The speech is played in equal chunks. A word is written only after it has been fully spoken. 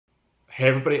Hey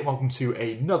everybody, and welcome to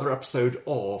another episode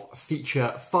of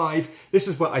Feature 5. This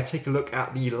is where I take a look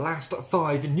at the last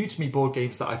 5 new to me board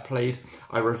games that I've played.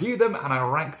 I review them and I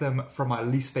rank them from my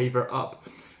least favourite up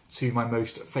to my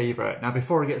most favourite. Now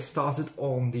before I get started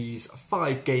on these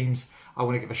 5 games, I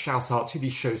want to give a shout out to the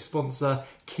show's sponsor,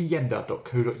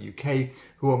 KIENDA.co.uk,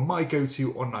 who are my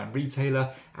go-to online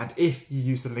retailer, and if you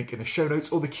use the link in the show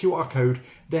notes or the QR code,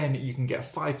 then you can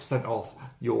get 5% off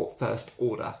your first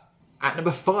order. At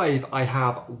number 5, I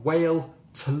have Whale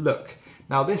to Look.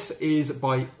 Now this is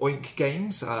by Oink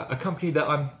Games, a company that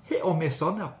I'm hit or miss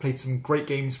on. I've played some great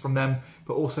games from them,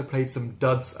 but also played some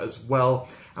duds as well.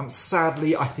 And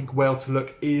sadly, I think Whale to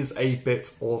Look is a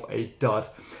bit of a dud.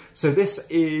 So this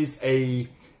is a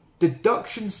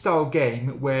deduction style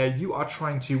game where you are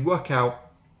trying to work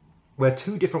out where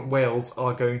 2 different whales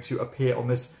are going to appear on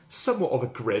this somewhat of a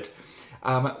grid.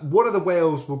 One of the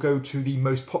whales will go to the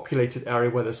most populated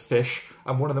area where there's fish,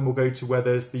 and one of them will go to where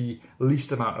there's the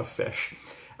least amount of fish.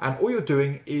 And all you're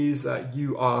doing is that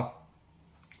you are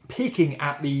peeking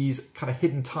at these kind of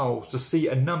hidden tiles to see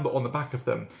a number on the back of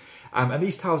them. And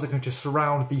these tiles are going to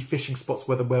surround the fishing spots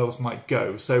where the whales might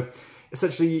go. So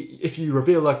essentially, if you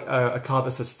reveal a card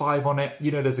that says 5 on it, you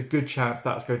know there's a good chance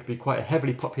that's going to be quite a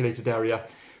heavily populated area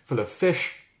full of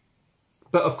fish.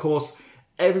 But of course,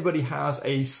 everybody has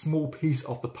a small piece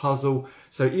of the puzzle,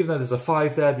 so even though there's a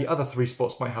 5 there, the other 3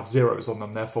 spots might have 0s on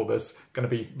them, therefore there's going to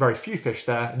be very few fish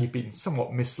there, and you've been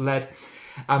somewhat misled.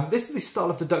 This is the style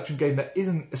of deduction game that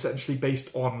isn't essentially based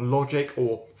on logic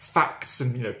or facts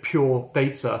and pure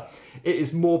data. It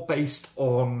is more based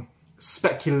on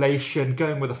speculation,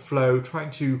 going with the flow, trying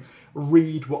to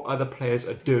read what other players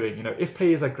are doing. If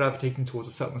players are gravitating towards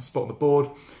a certain spot on the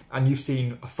board, and you've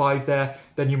seen a 5 there,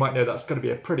 then you might know that's going to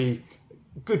be a pretty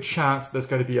good chance there's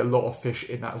going to be a lot of fish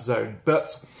in that zone.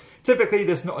 But typically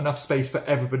there's not enough space for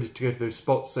everybody to go to those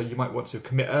spots, so you might want to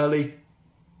commit early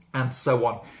and so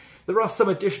on. There are some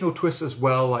additional twists as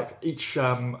well, like each,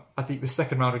 I think the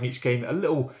second round in each game, a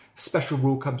little special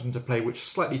rule comes into play which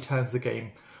slightly turns the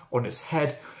game on its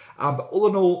head. But all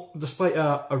in all, despite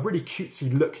a really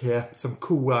cutesy look here, some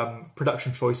cool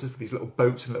production choices with these little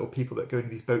boats and little people that go into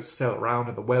these boats to sail around,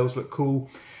 and the whales look cool.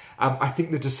 I think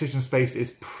the decision space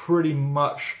is pretty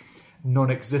much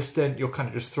non-existent. You're kind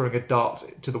of just throwing a dart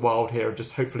to the wild here and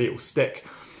just hopefully it will stick.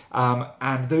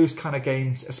 And those kind of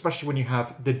games, especially when you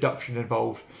have deduction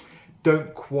involved,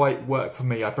 don't quite work for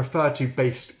me. I prefer to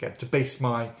base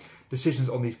my decisions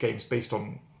on these games based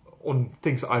on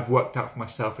things that I've worked out for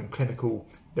myself and clinical,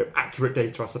 accurate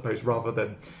data, I suppose, rather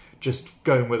than just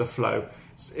going with a flow.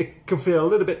 It can feel a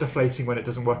little bit deflating when it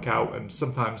doesn't work out, and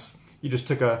sometimes you just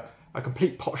took a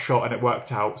complete pot shot and it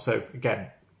worked out. So again,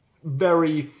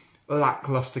 very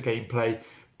lackluster gameplay,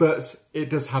 but it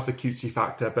does have the cutesy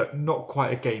factor, but not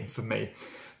quite a game for me.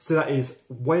 So that is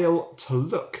Whale to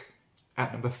Look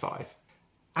at number 5.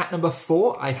 At number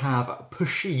 4, I have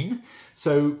Pusheen.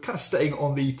 So kind of staying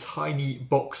on the tiny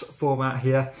box format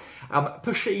here.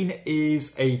 Pusheen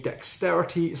is a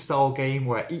dexterity style game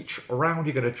where each round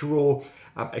you're going to draw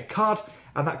a card,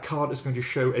 and that card is going to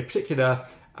show a particular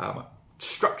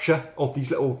structure of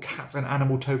these little cat and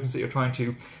animal tokens that you're trying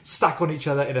to stack on each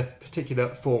other in a particular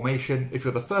formation. If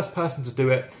you're the first person to do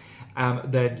it,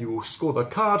 then you will score the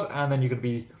card, and then you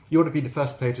want to be the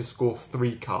first player to score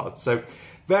 3 cards. So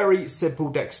very simple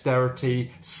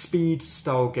dexterity, speed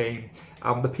style game.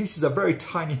 The pieces are very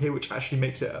tiny here, which actually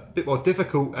makes it a bit more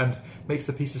difficult and makes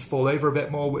the pieces fall over a bit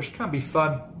more, which can be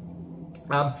fun.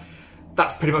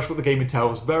 That's pretty much what the game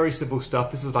entails. Very simple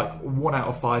stuff. This is like 1 out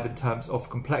of 5 in terms of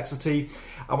complexity.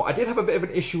 I did have a bit of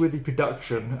an issue with the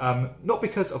production, not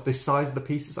because of the size of the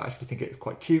pieces. I actually think it's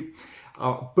quite cute,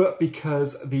 but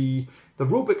because the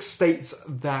rulebook states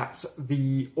that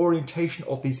the orientation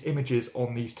of these images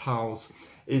on these tiles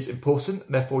is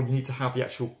important. Therefore, you need to have the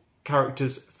actual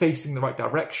characters facing the right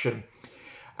direction.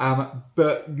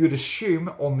 But you'd assume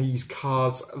on these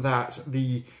cards that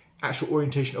the actual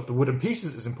orientation of the wooden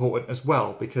pieces is important as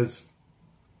well, because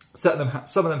some of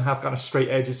them have kind of straight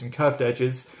edges and curved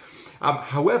edges.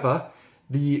 However,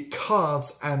 the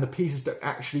cards and the pieces don't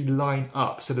actually line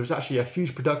up, so there's actually a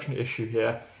huge production issue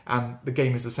here, and the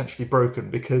game is essentially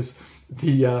broken because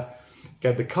the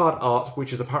card art,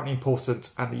 which is apparently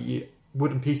important, and the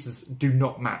wooden pieces do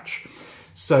not match.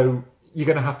 So you're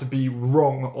going to have to be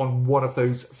wrong on one of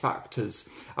those factors.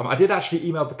 I did actually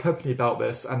email the company about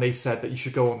this, and they said that you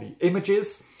should go on the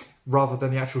images rather than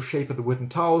the actual shape of the wooden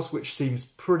tiles, which seems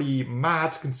pretty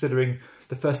mad considering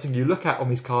the first thing you look at on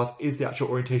these cards is the actual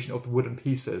orientation of the wooden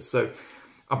pieces. So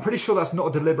I'm pretty sure that's not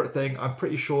a deliberate thing. I'm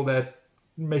pretty sure they're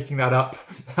making that up.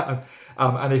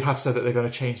 And they have said that they're going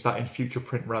to change that in future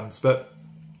print runs. But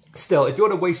Still, if you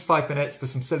want to waste 5 minutes for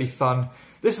some silly fun,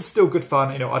 this is still good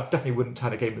fun. You know, I definitely wouldn't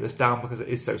turn a game of this down because it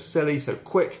is so silly, so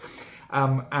quick,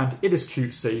 and it is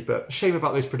cutesy, but shame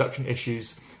about those production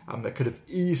issues that could have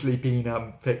easily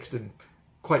been fixed, and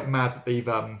quite mad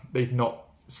that they've not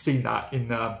seen that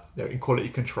in in quality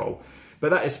control.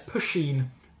 But that is Pusheen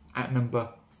at number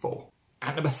 4.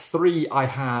 At number 3, I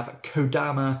have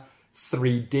Kodama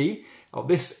 3D. Now,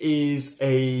 this is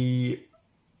a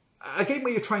game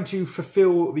where you're trying to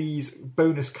fulfill these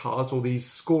bonus cards or these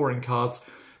scoring cards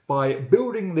by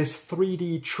building this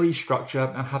 3D tree structure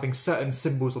and having certain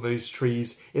symbols of those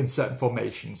trees in certain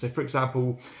formations. So, for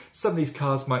example, some of these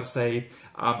cards might say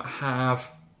have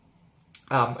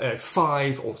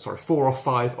 4 or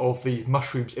 5 of these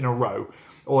mushrooms in a row,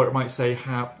 or it might say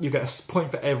you get a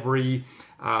point for every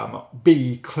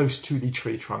bee close to the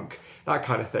tree trunk, that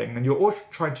kind of thing. And you're all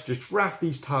trying to just draft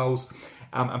these tiles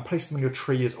and place them in your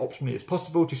tree as optimally as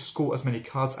possible to score as many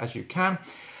cards as you can.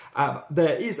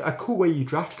 There is a cool way you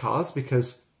draft cards,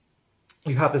 because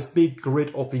you have this big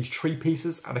grid of these tree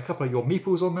pieces and a couple of your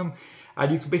meeples on them,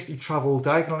 and you can basically travel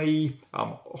diagonally,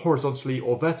 horizontally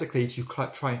or vertically to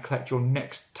try and collect your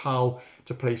next tile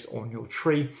to place on your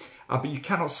tree. But you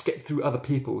cannot skip through other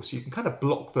people, so you can kind of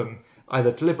block them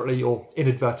either deliberately or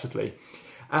inadvertently.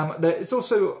 There is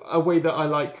also a way that I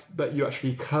like that you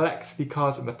actually collect the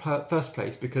cards in the first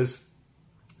place, because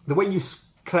the way you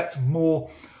collect more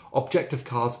objective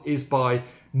cards is by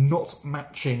not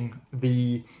matching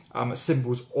the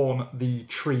symbols on the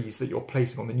trees that you're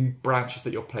placing, on the new branches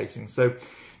that you're placing. So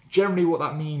generally what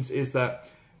that means is that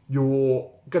you're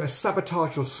going to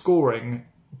sabotage your scoring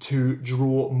to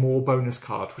draw more bonus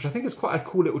cards, which I think is quite a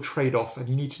cool little trade-off, and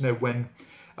you need to know when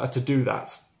to do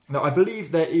that. Now, I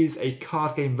believe there is a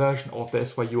card game version of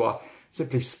this where you are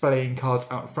simply splaying cards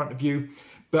out in front of you,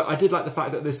 but I did like the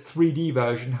fact that this 3D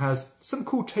version has some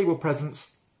cool table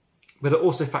presence, but it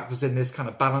also factors in this kind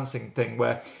of balancing thing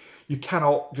where you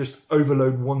cannot just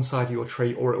overload one side of your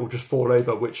tree or it will just fall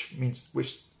over, which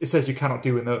it says you cannot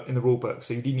do in the rule book.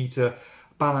 So you do need to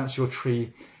balance your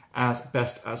tree as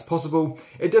best as possible.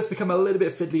 It does become a little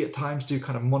bit fiddly at times to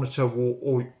kind of monitor where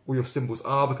all your symbols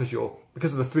are,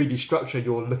 because of the 3D structure,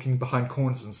 you're looking behind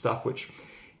corners and stuff, which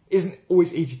isn't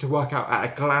always easy to work out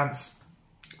at a glance.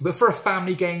 But for a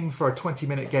family game, for a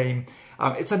 20-minute game,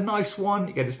 it's a nice one.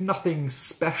 Again, it's nothing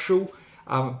special,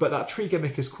 but that tree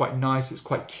gimmick is quite nice. It's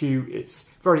quite cute. It's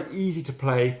very easy to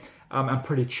play and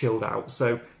pretty chilled out.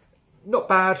 So not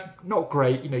bad, not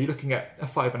great. You know, you're looking at a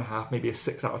 5.5, maybe a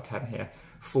 6 out of 10 here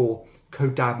for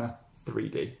Kodama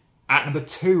 3D. At number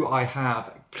 2, I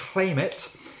have Claim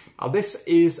It. Now, this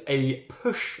is a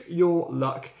push your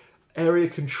luck area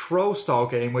control style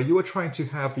game where you are trying to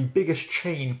have the biggest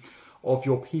chain of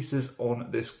your pieces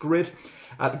on this grid.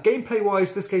 Gameplay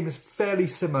wise, this game is fairly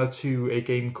similar to a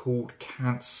game called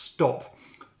Can't Stop,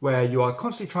 where you are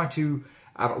constantly trying to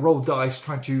roll dice,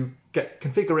 trying to get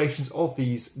configurations of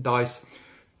these dice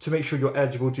to make sure you're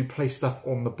eligible to place stuff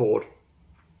on the board.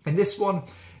 In this one,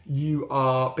 you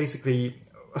are basically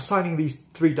assigning these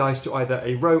 3 dice to either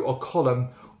a row or column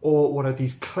or one of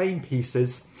these claim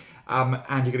pieces, and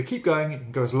you're going to keep going. You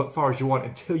can go as far as you want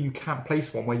until you can't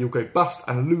place one, where you'll go bust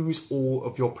and lose all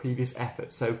of your previous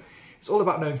effort. So it's all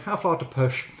about knowing how far to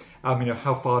push, you know,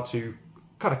 how far to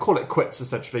kind of call it quits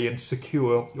essentially and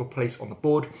secure your place on the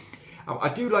board. I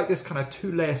do like this kind of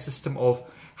 2-layer system of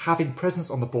having presence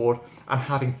on the board and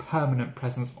having permanent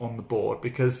presence on the board,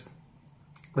 because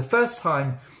the first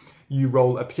time you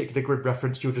roll a particular grid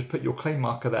reference, you'll just put your claim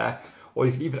marker there, or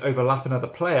you can even overlap another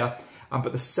player.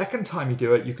 But the second time you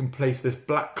do it, you can place this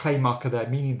black claim marker there,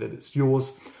 meaning that it's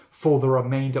yours for the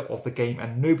remainder of the game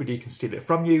and nobody can steal it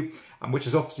from you, which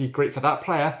is obviously great for that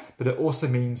player, but it also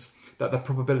means that the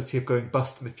probability of going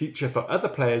bust in the future for other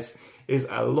players is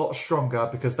a lot stronger,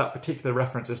 because that particular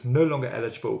reference is no longer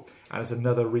eligible and is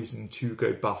another reason to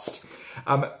go bust.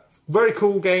 Very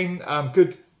cool game,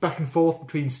 good back and forth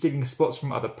between stealing spots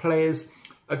from other players,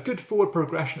 a good forward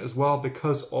progression as well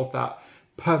because of that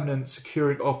permanent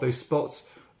securing of those spots.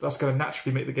 That's going to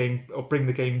naturally make the game, or bring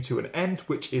the game to an end,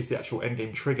 which is the actual end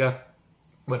game trigger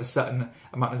when a certain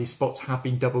amount of these spots have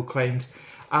been double claimed.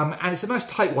 And it's a nice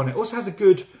tight one. It also has a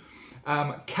good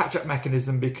catch-up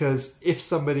mechanism, because if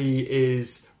somebody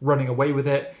is running away with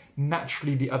it,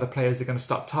 naturally the other players are going to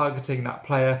start targeting that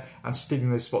player and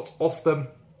stealing those spots off them.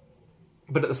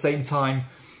 But at the same time,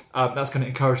 that's going to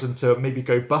encourage them to maybe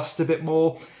go bust a bit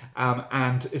more,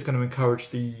 and it's going to encourage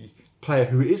the player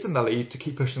who is in the lead to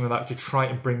keep pushing them out to try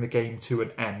and bring the game to an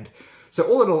end. So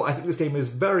all in all, I think this game is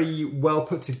very well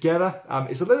put together.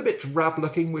 It's a little bit drab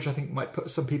looking, which I think might put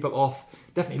some people off.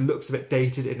 Definitely looks a bit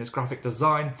dated in its graphic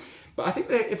design, But I think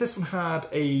that if this one had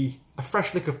a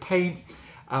fresh lick of paint,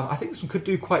 I think this one could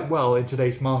do quite well in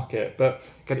today's market. But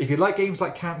again, if you like games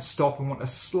like Can't Stop and want a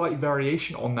slight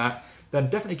variation on that, then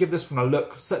definitely give this one a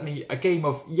look. Certainly a game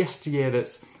of yesteryear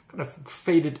that's kind of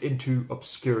faded into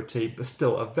obscurity, but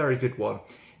still a very good one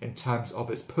in terms of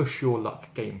its push your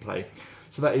luck gameplay.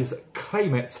 So that is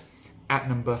Claim It at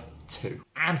number 2.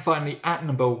 And finally, at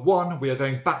number 1, we are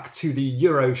going back to the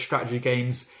Euro strategy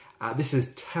games. This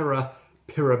is Terra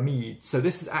Pyramid. So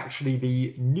this is actually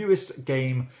the newest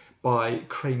game by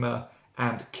Kramer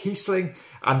and Kiesling.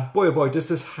 And boy oh boy, does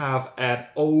this have an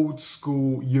old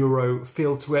school Euro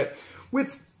feel to it,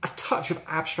 with a touch of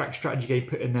abstract strategy game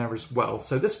put in there as well.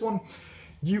 So this one,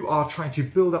 you are trying to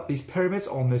build up these pyramids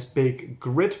on this big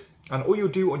grid, and all you'll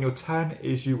do on your turn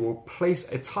is you will place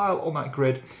a tile on that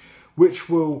grid, which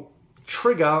will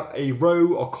trigger a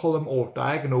row or column or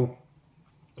diagonal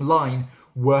line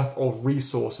worth of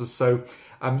resources. So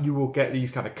you will get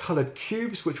these kind of coloured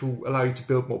cubes, which will allow you to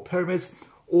build more pyramids,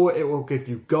 or it will give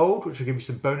you gold, which will give you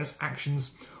some bonus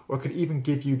actions, or it could even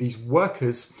give you these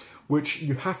workers, which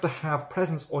you have to have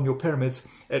presence on your pyramids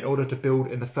in order to build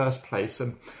in the first place.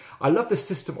 And I love this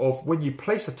system of when you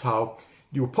place a tile,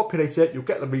 you will populate it, you'll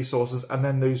get the resources, and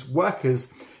then those workers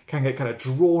can get kind of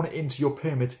drawn into your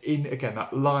pyramids in, again,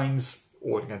 that lines,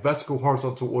 or again, vertical,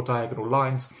 horizontal, or diagonal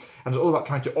lines. And it's all about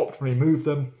trying to optimally move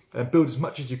them and build as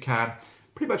much as you can,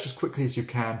 pretty much as quickly as you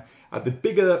can. The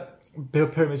bigger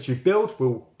pyramids you build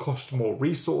will cost more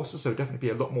resources, so definitely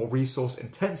be a lot more resource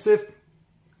intensive,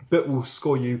 but will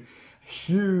score you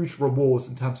huge rewards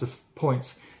in terms of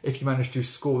points if you manage to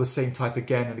score the same type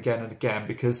again and again and again,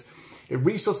 because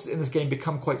resources in this game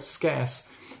become quite scarce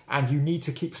and you need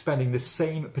to keep spending the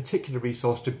same particular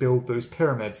resource to build those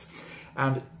pyramids.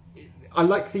 And I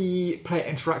like the player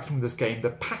interaction with this game, the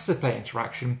passive player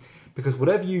interaction, because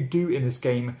whatever you do in this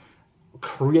game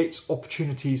creates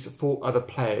opportunities for other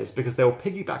players, because they'll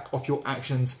piggyback off your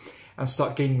actions and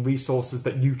start gaining resources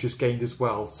that you've just gained as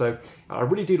well. So I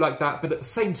really do like that, but at the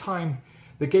same time,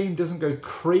 the game doesn't go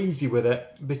crazy with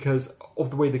it because of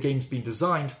the way the game's been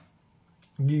designed.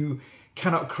 You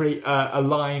cannot create a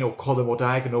line or column or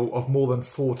diagonal of more than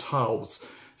 4 tiles.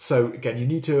 So again, you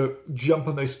need to jump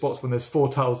on those spots when there's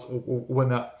 4 tiles, or when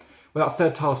that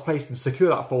third tile is placed, and secure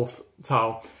that 4th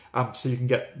tile, so you can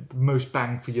get the most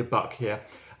bang for your buck here.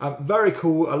 Very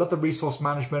cool. I love the resource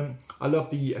management. I love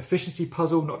the efficiency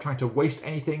puzzle, not trying to waste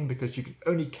anything, because you can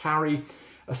only carry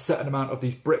a certain amount of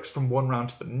these bricks from one round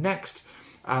to the next.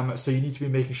 So you need to be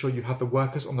making sure you have the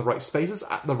workers on the right spaces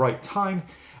at the right time.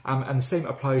 And the same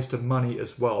applies to money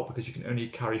as well, because you can only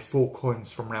carry 4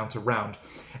 coins from round to round.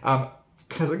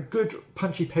 Has a good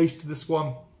punchy pace to this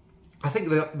one. I think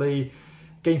that the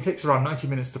game takes around 90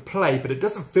 minutes to play, but it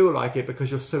doesn't feel like it because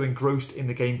you're so engrossed in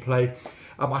the gameplay.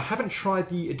 I haven't tried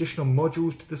the additional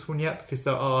modules to this one yet, because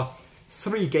there are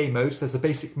 3 game modes. There's a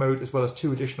basic mode as well as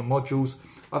 2 additional modules.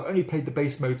 I've only played the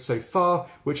base mode so far,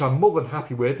 which I'm more than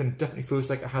happy with, and definitely feels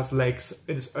like it has legs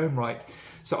in its own right.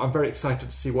 So I'm very excited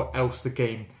to see what else the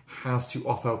game has to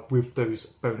offer with those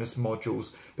bonus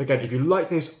modules. But again, if you like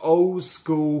those old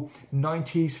school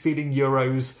 90s feeling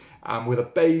Euros with a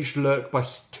beige look by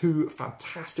 2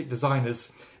 fantastic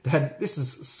designers, then this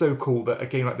is so cool that a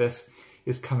game like this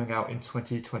is coming out in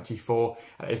 2024,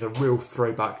 and it's a real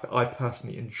throwback that I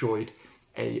personally enjoyed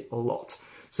a lot.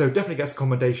 So definitely gets a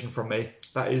commendation from me.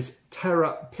 That is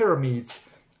Terra Pyramids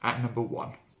at number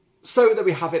 1. So there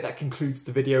we have it, that concludes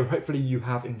the video. Hopefully you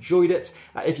have enjoyed it.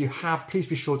 If you have, please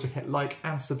be sure to hit like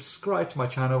and subscribe to my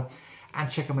channel,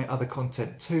 and check out my other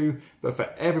content too. But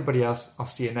for everybody else, I'll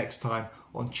see you next time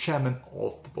on Chairman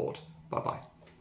of the Board. Bye bye.